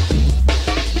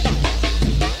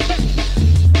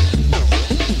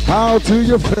 How do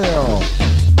you feel?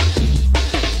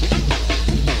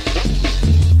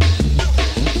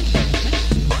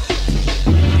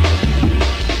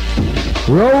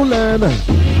 Rolling,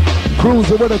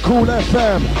 cruising with a Kool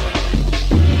FM.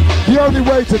 The only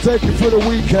way to take you through the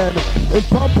weekend is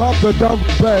pump up the dump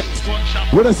bass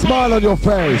with a smile on your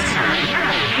face.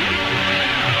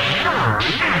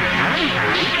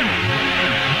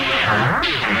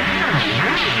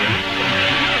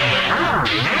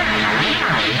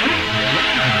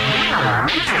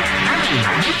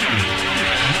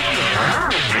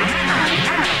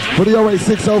 For the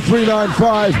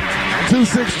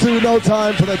 0860-395-262, no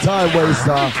time for the time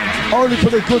waster. Only for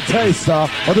the good taster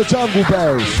of the jungle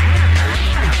bass.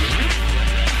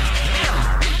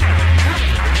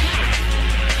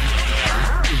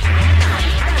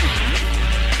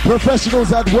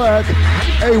 Professionals at work,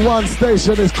 A1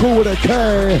 station is cool with a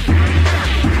K.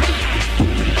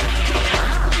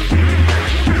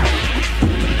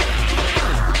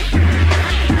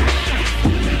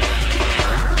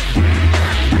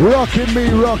 Rocking me,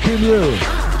 rocking you.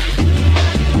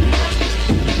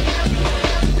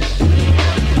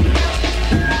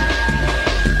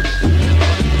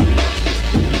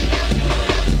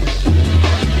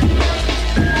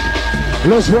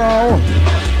 Let's roll.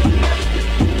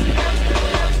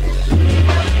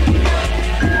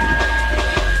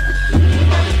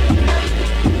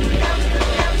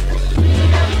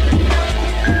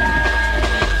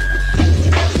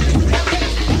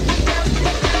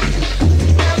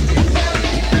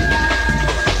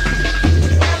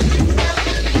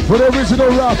 For the original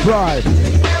Rough Ride.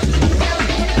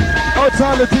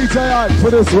 Outside the DJ Ike for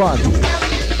this one.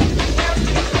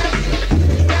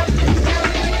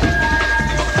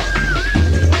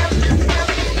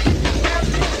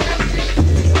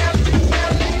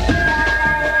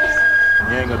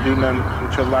 You ain't gonna do nothing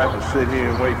with your life and sit here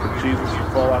and wait for Jesus to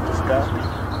fall out the sky.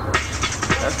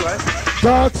 That's right.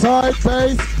 Dark side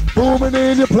bass, booming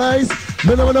in your place.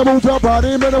 Minna wanna move your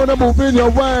body, minna wanna move in your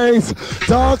ways.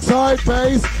 Dark side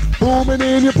bass, booming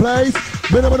in your place.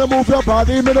 Minna wanna move your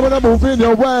body, minna wanna move in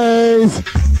your ways.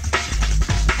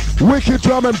 Wicked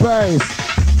drum and bass.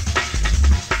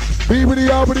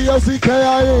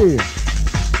 B-B-D-O-B-D-O-C-K-I-E.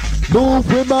 Move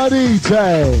with my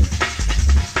DJ.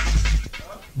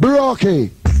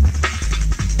 Brockie.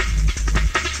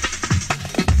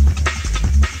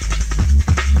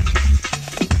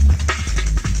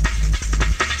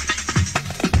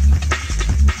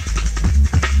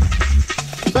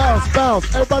 Bounce,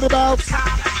 bounce, everybody bounce.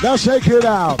 Now shake it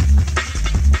out.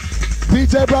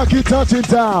 DJ Brockie touching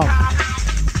down.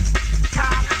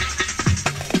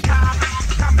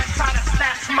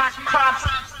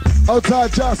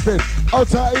 Outside Justin,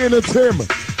 outside Ian and Tim.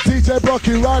 DJ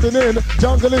Brockie riding in,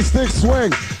 jungleistic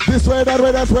swing. This way, that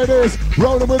way, that's where it is.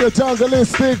 Rolling with a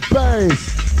jungleistic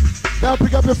bass. Now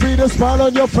pick up your feet and smile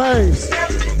on your face.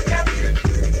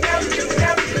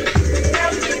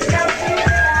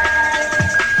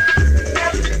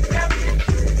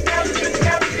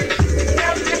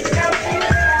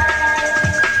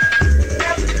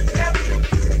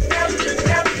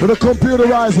 For the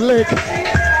computerized lick,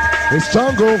 it's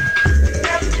jungle.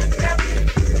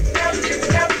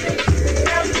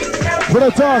 For the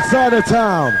dark side of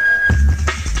town.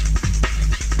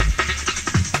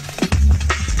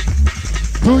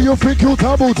 Do you think you'll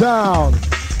tumble down?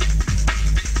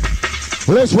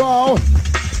 Let's roll.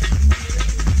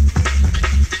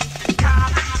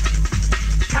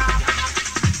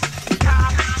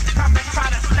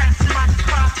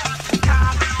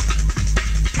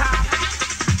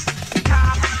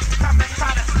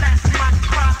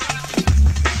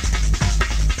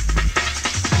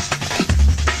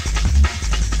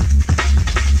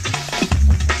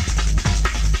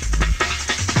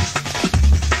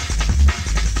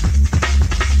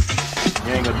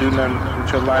 Do nothing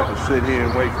with your life and sit here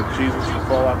and wait for Jesus to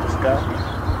fall out the sky.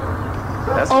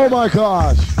 That's oh my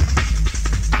gosh.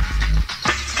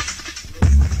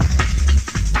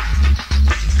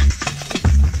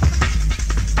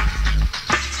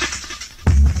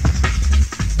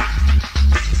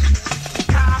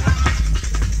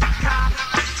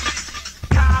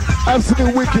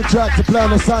 Absolute wicked track to play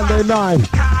on a Sunday night.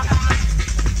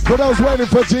 But I was waiting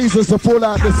for Jesus to fall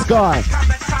out the sky.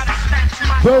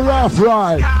 The Rough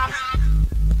Ride.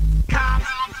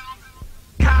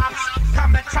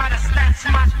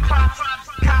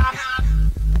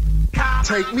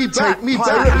 Take me back,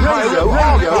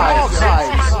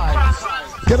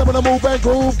 Get up on the move and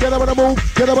groove, get up on the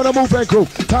move, get up on the move and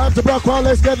groove. Time to rock on,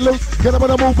 let's get loose. Get up on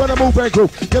the move and the move and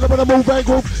groove. Get up on the move and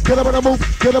groove, get up on the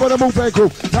move, get up on the move and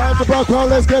groove. Time to rock on,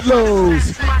 let's get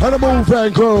loose. On the move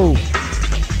and groove.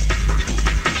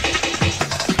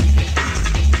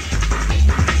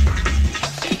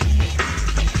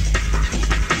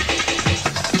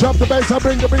 Drop the bass, I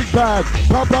bring the beat back.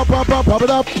 Pop, pop, pop, pop, pop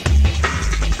it up.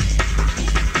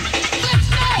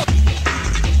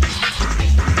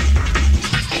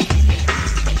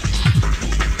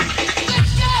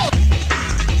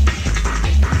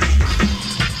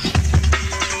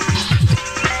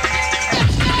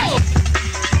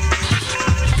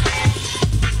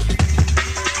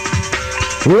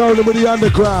 Rolling with the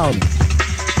underground.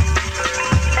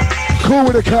 Cool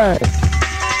with a K.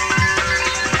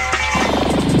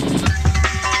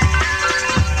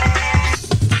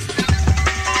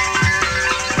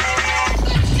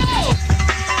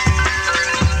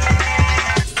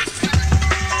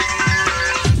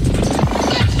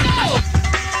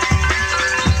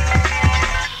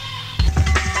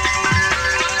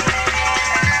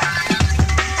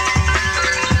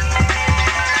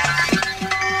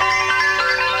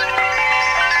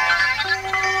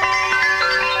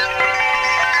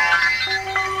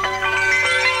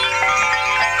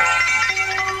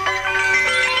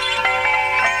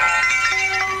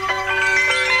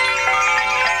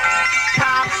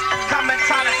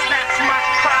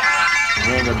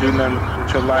 nothing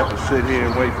with your life but sit here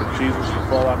and wait for Jesus to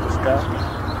fall out the sky?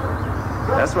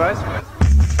 That's right.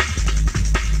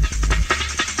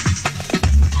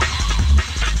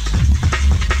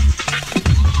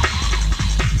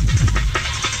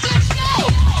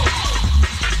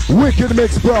 Wicked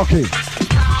Mix Brockie.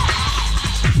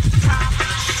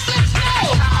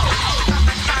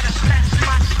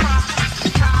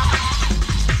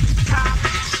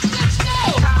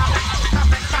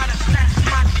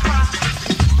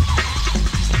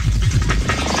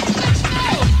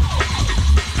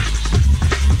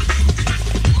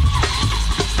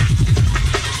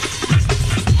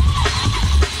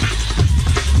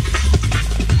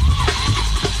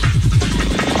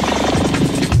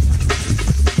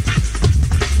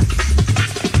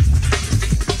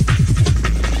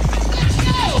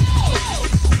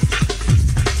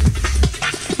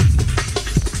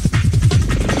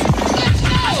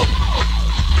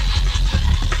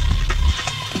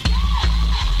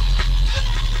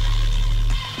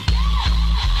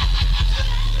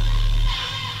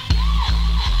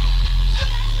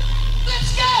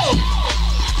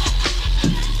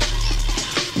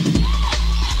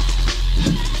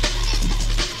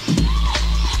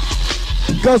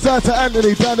 Goes out to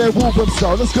Anthony down there,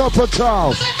 Wolverhampton. Let's go for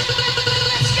Charles.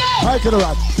 I gonna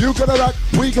rock, you gonna rock,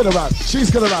 we gonna rock,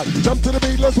 she's gonna rock. Jump to the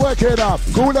beat, let's work it up.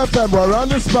 Kool FM, we're on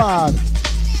the spot.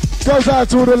 Goes out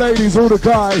to all the ladies, all the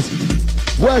guys,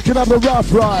 working up the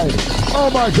rough ride. Oh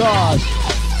my gosh.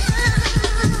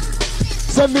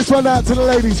 Send this one out to the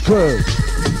ladies crew.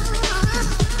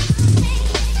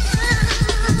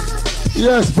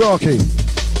 Yes, Brockie.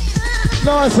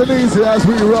 Nice and easy as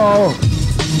we roll.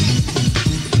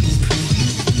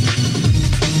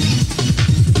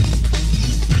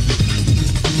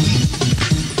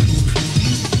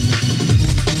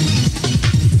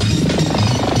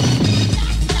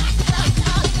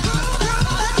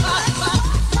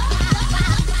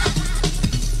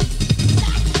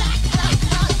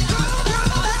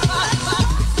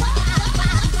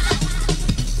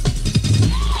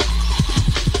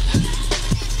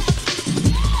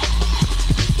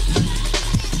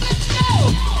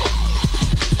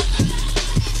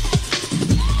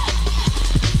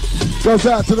 Goes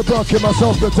out to the Brockie,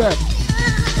 myself, the deck.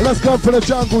 And let's go for the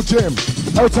jungle gym.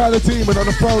 Outside the demon on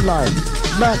the phone line.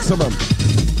 Maximum.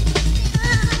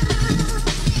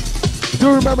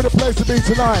 Do remember the place to be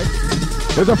tonight.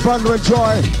 There's a fun to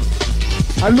enjoy.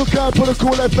 And look out for the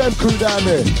Kool FM crew down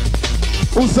there.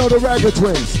 Also the Ragga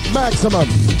Twins. Maximum.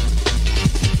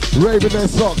 Raving their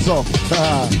socks off.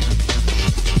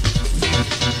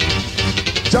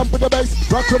 Jump with the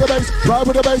bass, rock with the bass, drive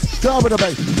with the bass, drive with the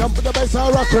bass. Jump with the bass,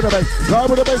 I rock with the bass, drive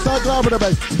with the bass, I drive with the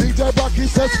bass. DJ Brockie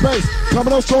says space,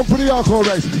 coming on strong for the hardcore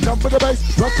race. Jump with the bass,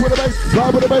 rock with the bass,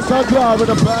 drive with the bass, I drive with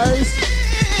the bass.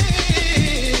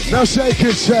 Now shake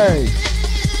it, shake.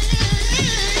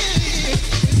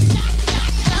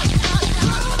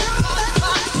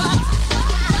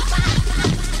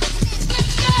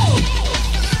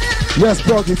 Yes,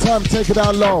 Brockie, time to take it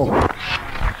down low.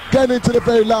 Get into the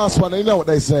very last one, you know what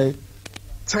they say.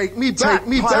 Take me back,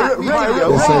 radio.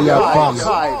 They say you have fun.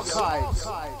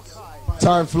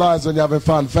 Time flies when you're having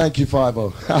fun. Thank you,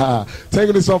 Fivo.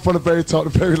 Taking this one from the very top, the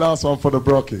very last one for the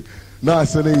Brockie.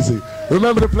 Nice and easy.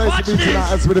 Remember the place to be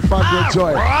tonight as with the fun to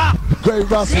enjoy. Great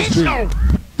Russell Street.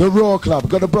 The Raw Club.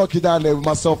 Got the Brockie down there with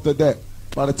myself to death.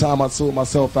 By the time I sort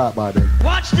myself out by then.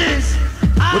 Watch this.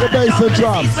 With the bass and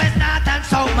drums.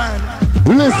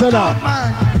 Listen up.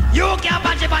 You can't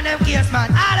punch it on them case,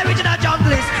 man. All the original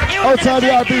junglers. Outside the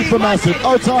RB for massive.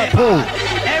 Outside Paul.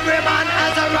 Every man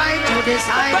has a right to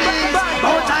decide this.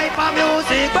 No type of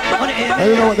music. And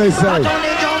you know what they say.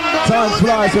 Time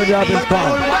flies when you're having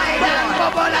fun.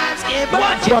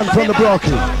 One from the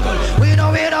Brockie. We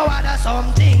know we don't want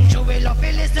something. You will love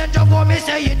to listen to what me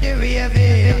say in the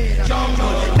Rave.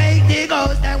 Jungle. Make the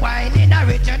girls them whine in a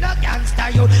original gangster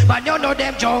youth. But you know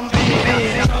them jumping.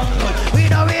 We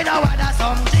know we don't want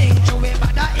something. You will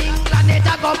bother England. It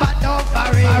a go bad up for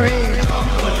real.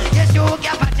 Yes, you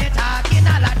can put it talking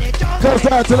all of the jungle. Goes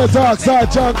out to the dark side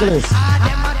junglers.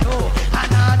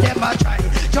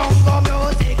 Jungle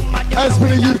music. As for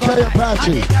the UK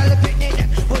Apache.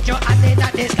 Put your hand in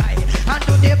the sky and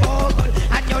do the vocal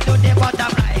and you do the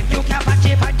butterfly. You can match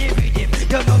it on the rhythm.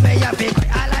 You know me a big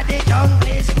all of the jungle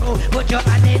crew. Put your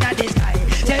hand in the sky.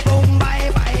 Say boom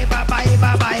bye bye bye bye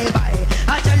bye bye bye.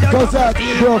 Goes out to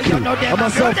Brockie and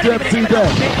myself, DJ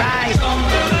Brockie.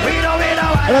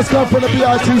 And let's go for the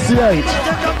BRTCH.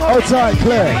 Outside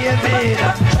Claire.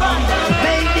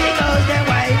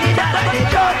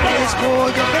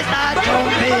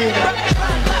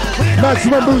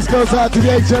 Maximum boost goes out to the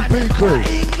HMP crew.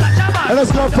 And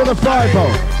let's go for the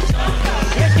 5-0.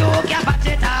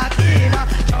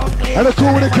 And the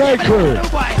Kool with the K crew.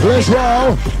 Let's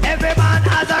roll. Every man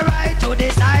has a right to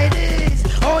decide this.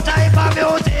 All type of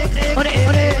music,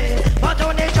 but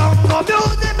on the jungle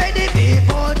music, many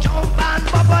people jump and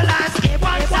bubble and skip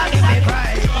and give me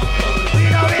cry. We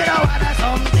know what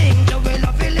something to we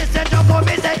love to listen to what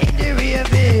me say in the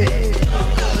rave.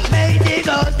 Make the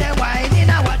girls they whining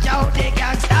and watch out they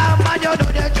can't stop and you do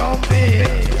the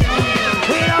jumping.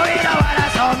 We know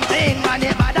what something and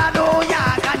if I don't know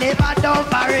York and if I don't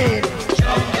parade.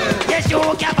 Yes, you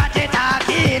can't pat it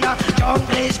talking.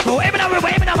 Jungle Skool. Even though we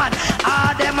man.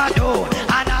 All them a do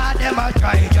and all them a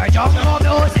try. Jungle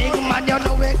music man, you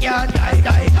know we can't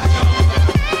die.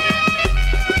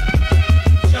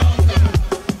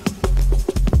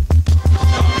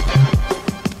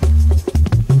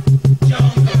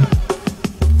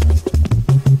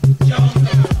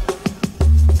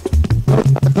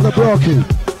 To the Brockie,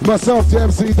 myself the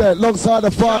MC Det, alongside the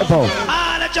 5-0.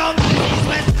 All the jungle is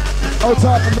west. Old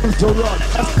time to move to run.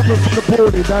 That's coming from the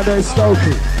boarding down there in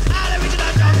Stokey. All the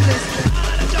original junglist.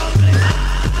 All the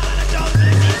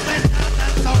junglist is west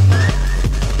and south.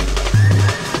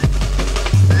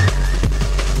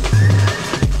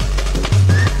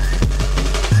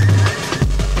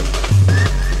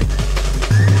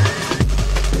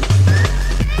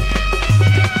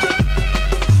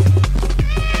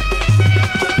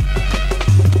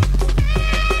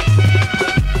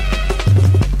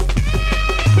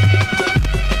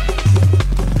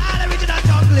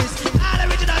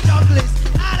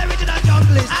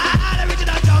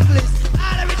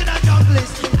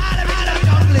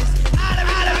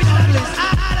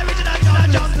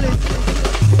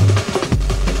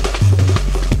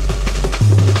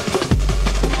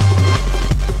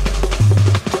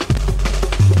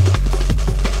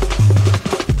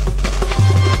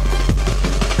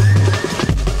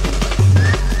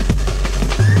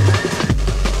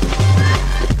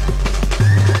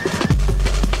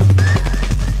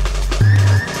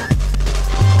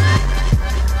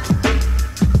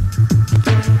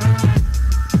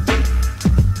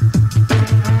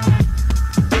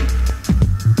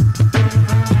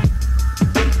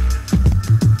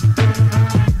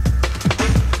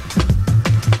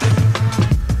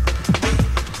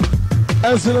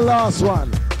 This is the last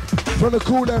one from the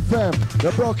Kool FM, the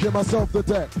Brockie, myself, the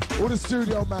Det, all the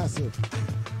studio massive.